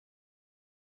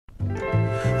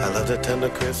The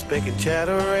Tendercrisp bacon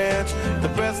cheddar ranch, the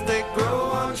best they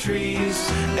grow on trees,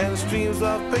 and streams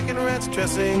of bacon ranch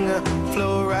dressing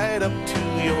flow right up to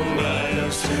your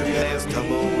knees. There's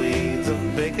tumbleweeds of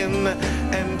bacon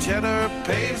and cheddar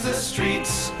paves the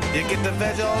streets. You get the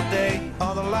veg all day,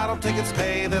 all the lotto tickets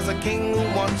pay. There's a king who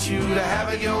wants you to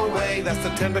have it your way. That's the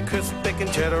Tendercrisp bacon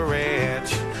cheddar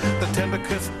ranch. The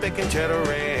Tendercrisp bacon cheddar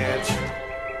ranch.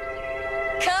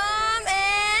 Come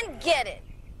and get it.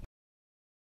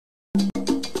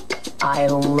 I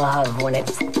love when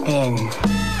it's thin.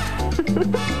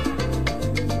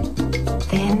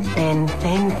 Thin, thin,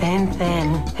 thin, thin,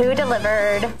 thin. Who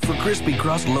delivered? For crispy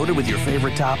crust loaded with your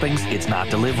favorite toppings, it's not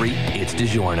delivery, it's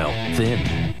DiGiorno.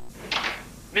 Thin.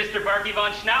 Mr. Barky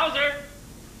von Schnauzer!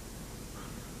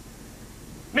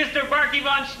 Mr. Barky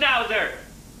von Schnauzer!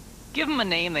 Give them a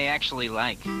name they actually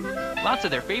like. Lots of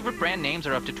their favorite brand names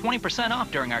are up to 20% off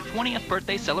during our 20th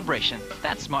birthday celebration.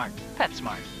 That's smart.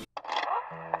 PetSmart.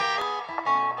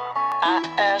 I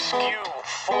ask you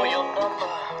for your number,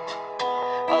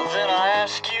 then I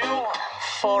ask you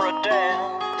for a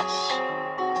dance.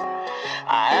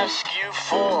 I ask you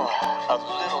for a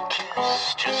little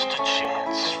kiss, just a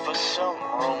chance for some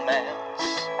romance.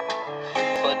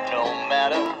 But no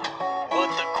matter what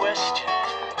the question,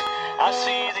 I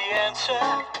see the answer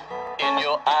in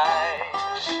your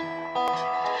eyes.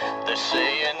 They're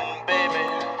saying, baby,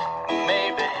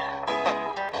 maybe,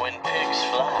 when pigs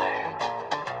fly.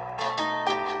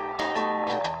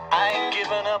 I ain't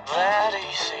giving up that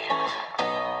easy.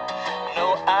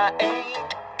 No, I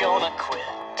ain't gonna quit.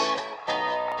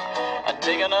 I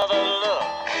take another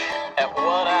look at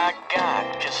what I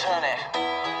got, 'cause honey,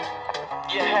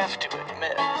 you have to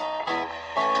admit,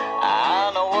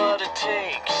 I know what it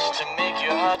takes to make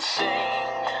your heart sing.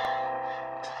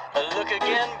 Look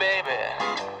again, baby,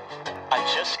 I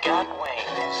just got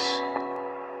wings.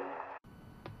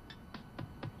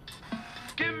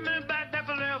 Give me back that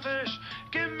Filet-o-Fish.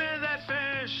 Give me that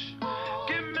fish.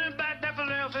 Give me back that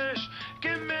Filet-o-Fish.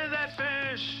 Give me that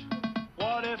fish.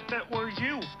 What if it were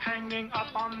you hanging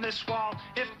up on this wall?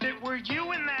 If it were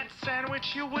you in that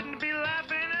sandwich, you wouldn't be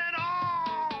laughing at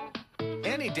all.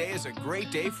 Any day is a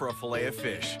great day for a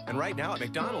Filet-o-Fish. And right now at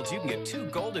McDonald's, you can get 2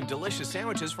 golden delicious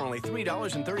sandwiches for only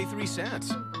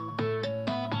 $3.33.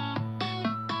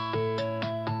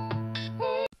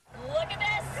 Look at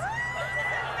this. This is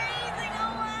amazing.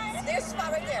 Oh my. There's a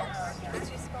spot right there. It's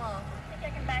too small. I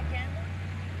think I can back in.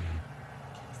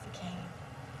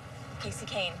 Kasey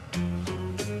Kahne.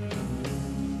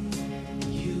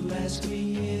 You ask me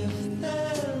if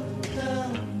there'll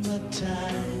come a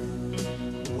time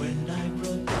when I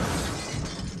broke.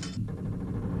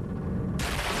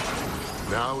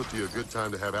 Now would be a good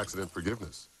time to have accident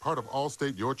forgiveness. Part of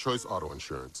Allstate Your Choice Auto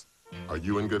Insurance. Are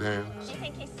you in good hands? Do you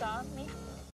think he saw me?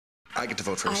 I get to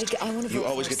vote first. I want to vote You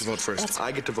always first. get to vote first.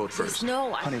 I get to vote first.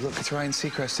 No. Honey, look, it's Ryan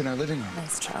Seacrest in our living room.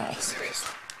 Nice try.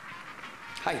 Seriously.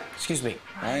 Hi, excuse me.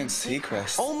 Ryan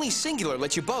Seacrest. Only Cingular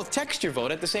lets you both text your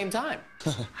vote at the same time.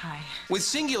 Hi. With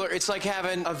Cingular, it's like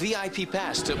having a VIP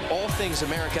pass to all things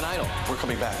American Idol. We're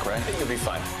coming back, right? You'll be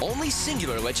fine. Only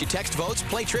Cingular lets you text votes,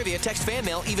 play trivia, text fan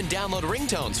mail, even download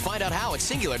ringtones. Find out how at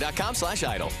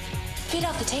Cingular.com/idol. Feet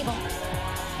off the table.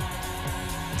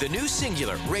 The new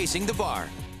Cingular, raising the bar.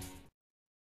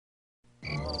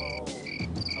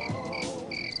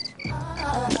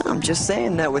 I'm just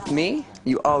saying that with me,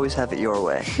 you always have it your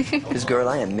way. Because, girl,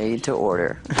 I am made to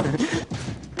order.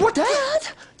 What? Dad?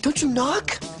 Don't you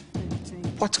knock?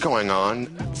 What's going on?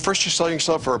 First you're selling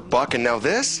yourself for $1 and now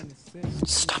this?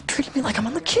 Stop treating me like I'm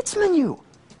on the kids' menu.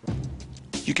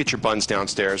 You get your buns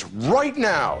downstairs right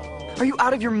now. Are you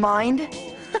out of your mind?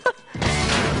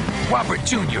 Whopper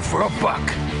Jr. for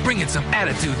 $1. Bringing some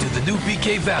attitude to the new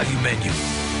BK value menu.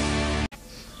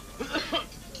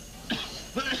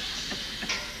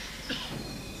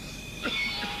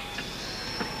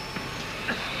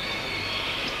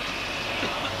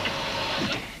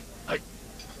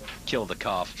 Kill the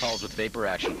cough. Pulls with vapor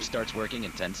action. Starts working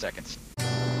in 10 seconds.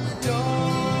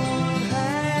 Don't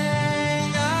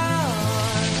hang on.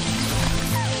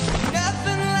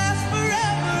 Nothing lasts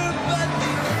forever but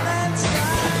the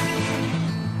inside.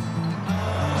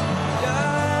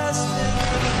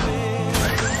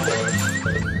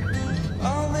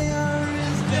 All they are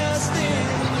is dust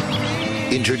in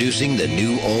the Introducing the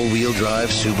new all-wheel drive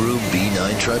Subaru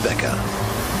B9 Tribeca.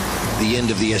 The end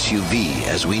of the SUV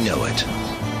as we know it.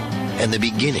 And the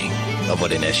beginning of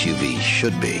what an SUV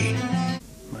should be.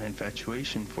 My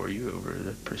infatuation for you over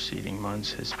the preceding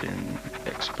months has been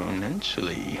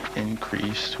exponentially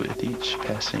increased with each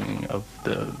passing of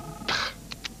the...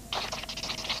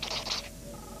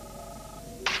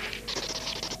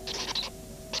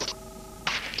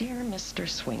 Dear Mr.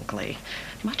 Swinkley,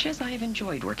 much as I have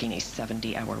enjoyed working a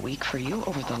 70-hour week for you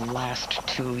over the last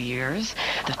 2 years,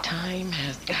 the time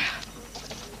has...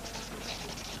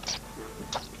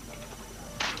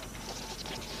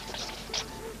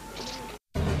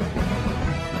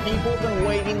 People have been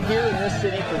waiting here in this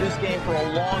city for this game for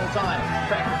a long time. In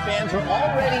fact, the fans are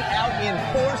already out in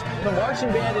force. The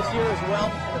marching band is here as well.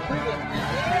 And the pregame...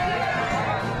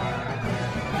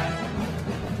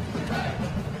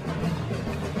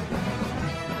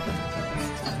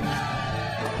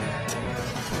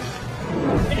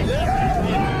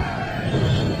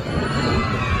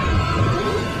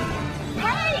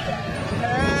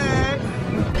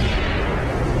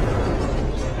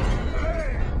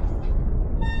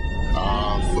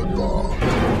 Football.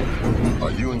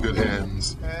 Are you in good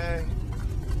hands? Hey.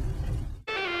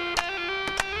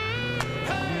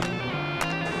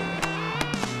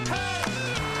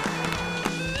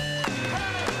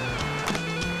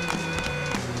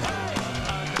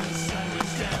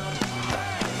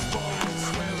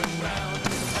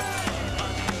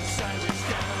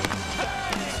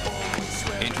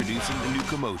 Introducing the new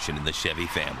commotion in the Chevy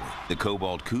family. The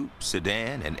Cobalt Coupe,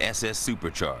 Sedan, and SS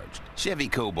Supercharged. Chevy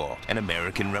Cobalt, an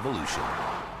American revolution.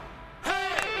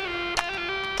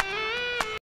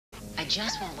 I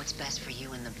just want what's best for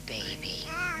you and the baby.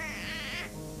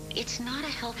 It's not a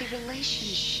healthy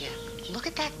relationship. Look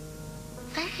at that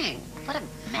thing. What a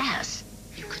mess.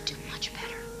 You could do much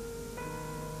better.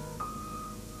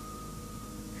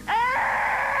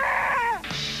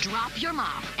 Drop your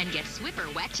mop and get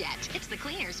Swiffer WetJet. It's the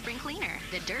cleaner spring cleaner.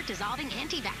 The dirt-dissolving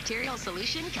antibacterial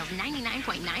solution kills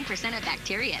 99.9% of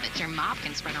bacteria that your mop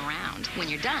can spread around. When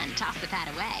you're done, toss the pad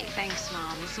away. Thanks,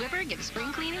 Mom. Swiffer gives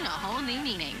spring cleaning a whole new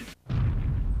meaning.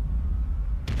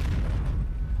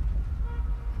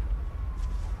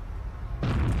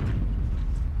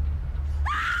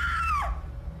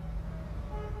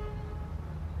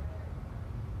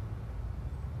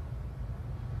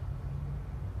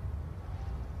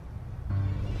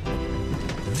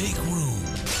 Make room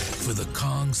for the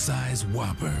Kong-size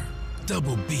Whopper.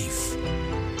 Double beef.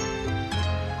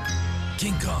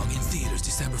 King Kong in theaters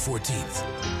December 14th.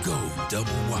 Go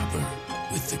double Whopper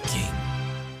with the King.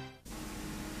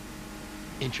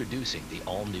 Introducing the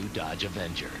all-new Dodge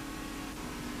Avenger.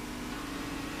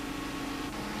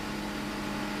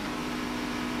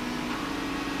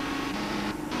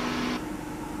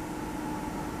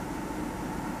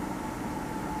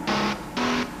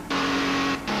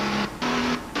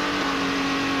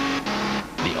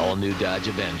 All-new Dodge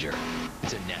Avenger.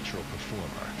 It's a natural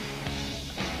performer.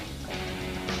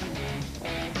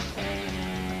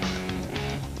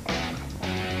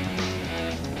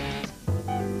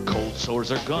 Cold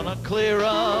sores are gonna clear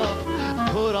up.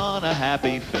 Put on a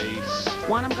happy face.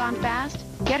 Want them gone fast?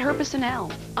 Get Herpecin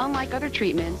L. Unlike other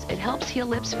treatments, it helps heal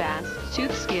lips fast,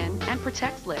 soothes skin, and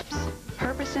protects lips.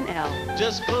 Herpecin L.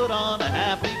 Just put on a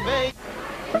happy face.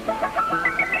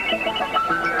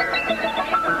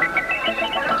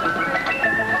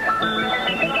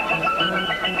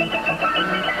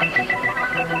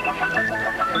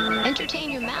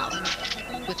 Entertain your mouth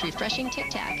with refreshing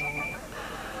Tic-Tac.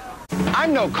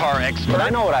 I'm no car expert. I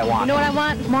know what I want. You know what I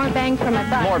want? More bang for my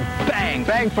buck. More bang.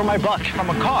 Bang for my buck. From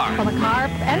a car. From a car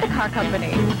and a car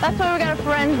company. That's why we got a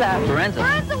Forenza. Forenza?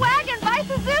 Forenza wagon by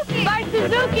Suzuki. By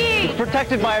Suzuki. It's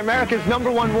protected by America's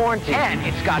 #1 warranty. And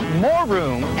it's got more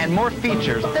room and more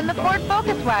features than the Ford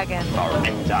Focus wagon.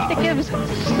 Forenza. It gives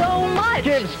so much.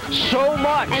 Gives so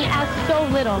much. And asks so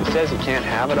little. It says you can't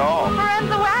have it all.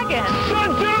 Forenza wagon.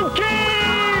 Suzuki!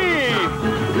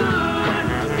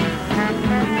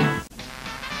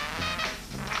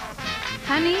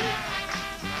 Honey?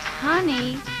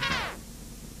 Honey?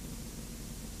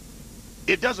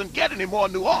 It doesn't get any more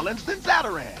New Orleans than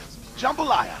Zatarans.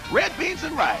 Jambalaya, red beans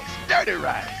and rice, dirty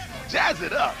rice. Jazz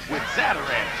it up with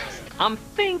Zatarans. I'm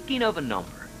thinking of a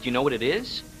number. Do you know what it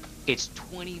is? It's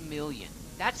 20 million.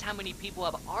 That's how many people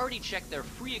have already checked their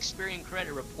free Experian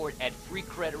credit report at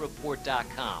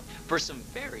freecreditreport.com for some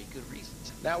very good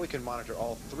reasons. Now we can monitor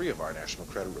all 3 of our national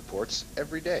credit reports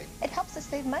every day. It helps us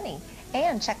save money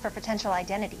and check for potential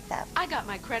identity theft. I got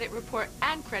my credit report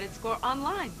and credit score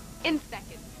online in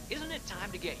seconds. Isn't it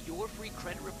time to get your free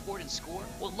credit report and score?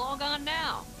 Well, log on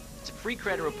now to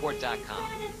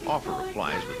freecreditreport.com. Offer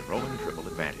applies with the Roman Triple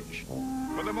Advantage.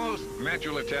 For the most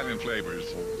natural Italian flavors,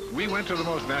 we went to the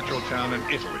most natural town in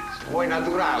Italy. Vuoi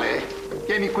naturale?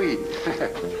 Vieni qui.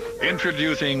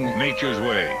 Introducing Nature's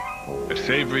Way, a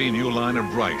savory new line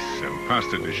of rice and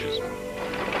pasta dishes.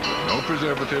 No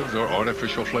preservatives or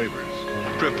artificial flavors.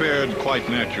 Prepared quite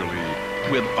naturally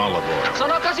with olive oil.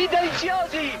 Sono così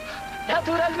deliziosi!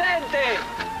 Naturalmente!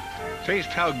 Taste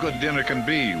how good dinner can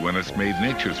be when it's made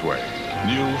nature's way.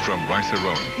 New from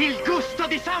Rice-Roni. Il gusto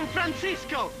di San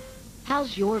Francisco.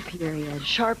 How's your period?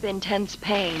 Sharp, intense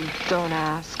pain. Don't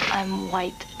ask. I'm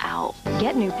wiped out.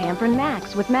 Get new Pamprin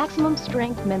Max with maximum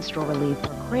strength menstrual relief for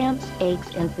cramps,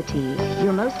 aches, and fatigue.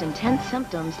 Your most intense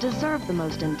symptoms deserve the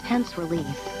most intense relief.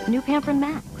 New Pamprin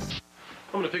Max.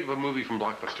 I'm gonna pick up a movie from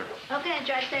Blockbuster. Okay,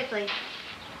 drive safely.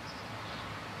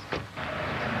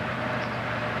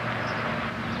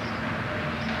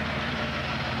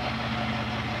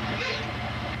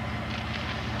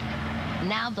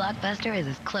 Now Blockbuster is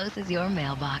as close as your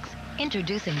mailbox.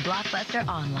 Introducing Blockbuster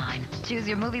Online. Choose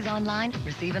your movies online,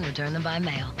 receive and return them by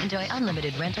mail. Enjoy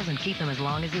unlimited rentals and keep them as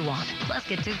long as you want. Plus,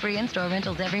 get 2 free in-store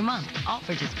rentals every month, all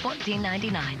for just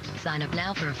 $14.99. Sign up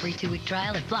now for a free 2-week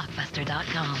trial at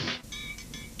Blockbuster.com.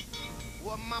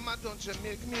 Well, mama, don't you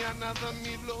make me another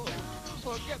meatloaf.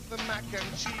 Forget the mac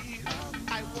and cheese.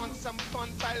 I want some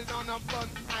fun piled on a bun.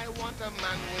 I want a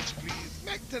manwich, please.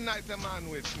 Make tonight a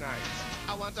manwich night.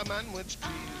 I want a manwich,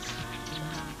 please.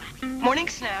 Morning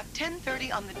snack,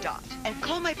 10:30 on the dot. And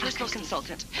call my personal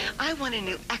consultant. I want a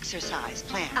new exercise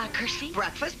plan. Kirsty?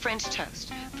 Breakfast, French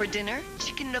toast. For dinner,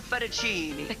 chicken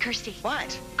fettuccine. But Kirsty.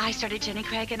 What? I started Jenny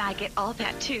Craig and I get all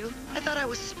that too. I thought I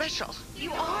was special.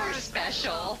 You are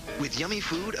special. With yummy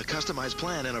food, a customized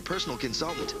plan, and a personal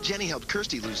consultant, Jenny helped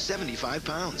Kirsty lose 75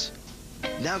 pounds.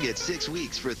 Now get 6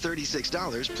 weeks for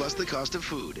 $36 plus the cost of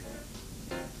food.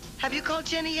 Have you called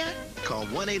Jenny yet? Call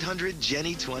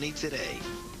 1-800-JENNY-20 today.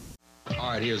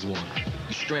 All right, here's one.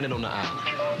 You're stranded on the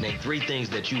island. Name 3 things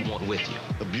that you want with you.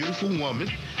 A beautiful woman,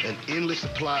 an endless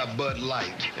supply of Bud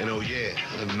Light, and oh yeah,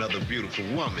 another beautiful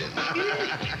woman.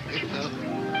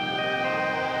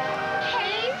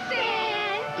 Hey,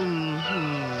 Sam!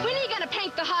 When are you gonna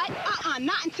paint the hut?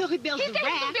 Not until he builds the raft.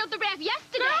 He said he built the raft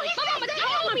yesterday. Girl, he My mama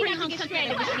told me not to get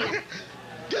stranded with you.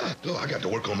 Oh, I got to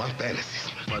work on my fantasies.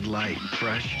 Bud Light,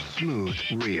 fresh, smooth,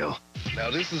 real. Now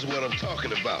this is what I'm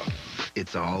talking about.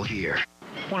 It's all here.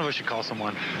 One of us should call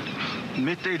someone.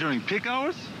 Midday during peak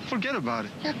hours? Forget about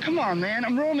it. Yeah, come on, man.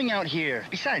 I'm roaming out here.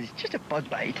 Besides, it's just a bug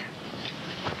bite.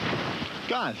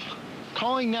 Guys,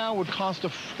 calling now would cost a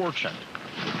fortune.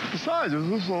 Besides, it's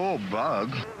just a little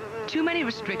bug. Too many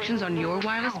restrictions on your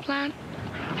wireless plan?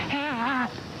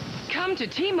 Come to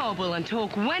T-Mobile and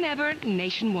talk whenever,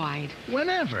 nationwide.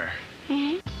 Whenever?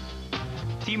 Mm-hmm.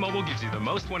 T-Mobile gives you the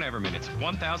most whenever minutes,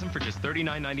 1,000 for just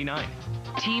 $39.99.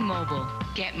 T-Mobile.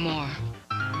 Get more.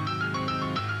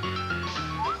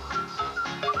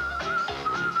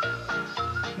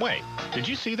 Wait, did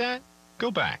you see that?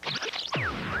 Go back.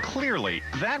 Clearly,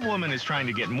 that woman is trying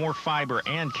to get more fiber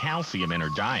and calcium in her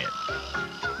diet.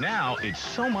 Now, it's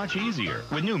so much easier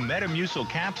with new Metamucil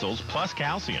capsules plus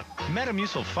calcium.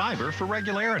 Metamucil fiber for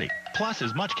regularity, plus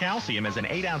as much calcium as an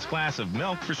 8-ounce glass of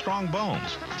milk for strong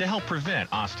bones to help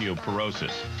prevent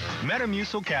osteoporosis.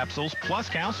 Metamucil capsules plus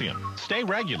calcium. Stay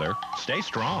regular, stay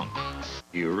strong.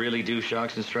 You really do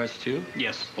shocks and struts too?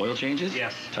 Yes. Oil changes?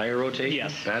 Yes. Tire rotation?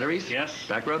 Yes. Batteries? Yes.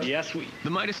 Back rubs? Yes. The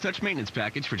Midas Touch Maintenance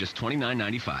Package for just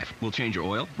 $29.95. We'll change your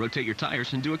oil, rotate your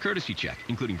tires, and do a courtesy check,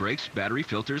 including brakes, battery,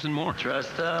 filters, and more.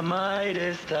 Trust the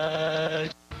Midas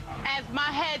Touch. As my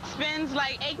head spins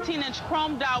like 18-inch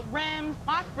chromed out rims,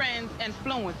 my friends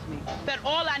influence me. That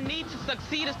all I need to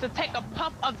succeed is to take a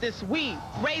puff of this weed.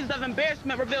 Rays of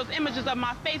embarrassment reveals images of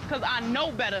my face because I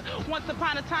know better. Once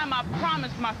upon a time, I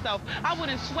promised myself I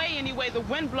wouldn't sway any way the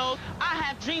wind blows. I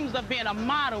have dreams of being a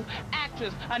model,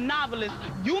 actress, a novelist.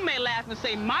 You may laugh and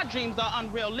say my dreams are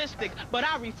unrealistic, but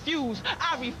I refuse.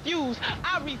 I refuse.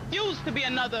 I refuse to be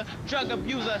another drug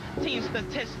abuser teen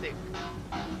statistic.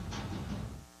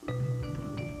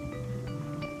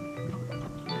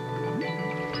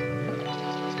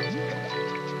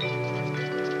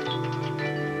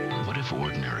 What if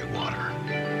ordinary water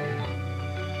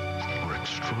were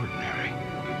extraordinary?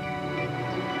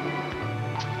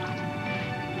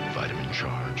 Vitamin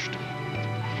charged,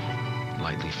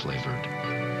 lightly flavored,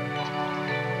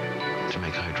 to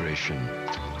make hydration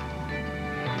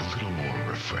a little more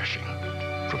refreshing.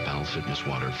 Propel Fitness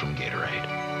Water from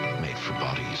Gatorade, made for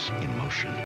bodies in motion.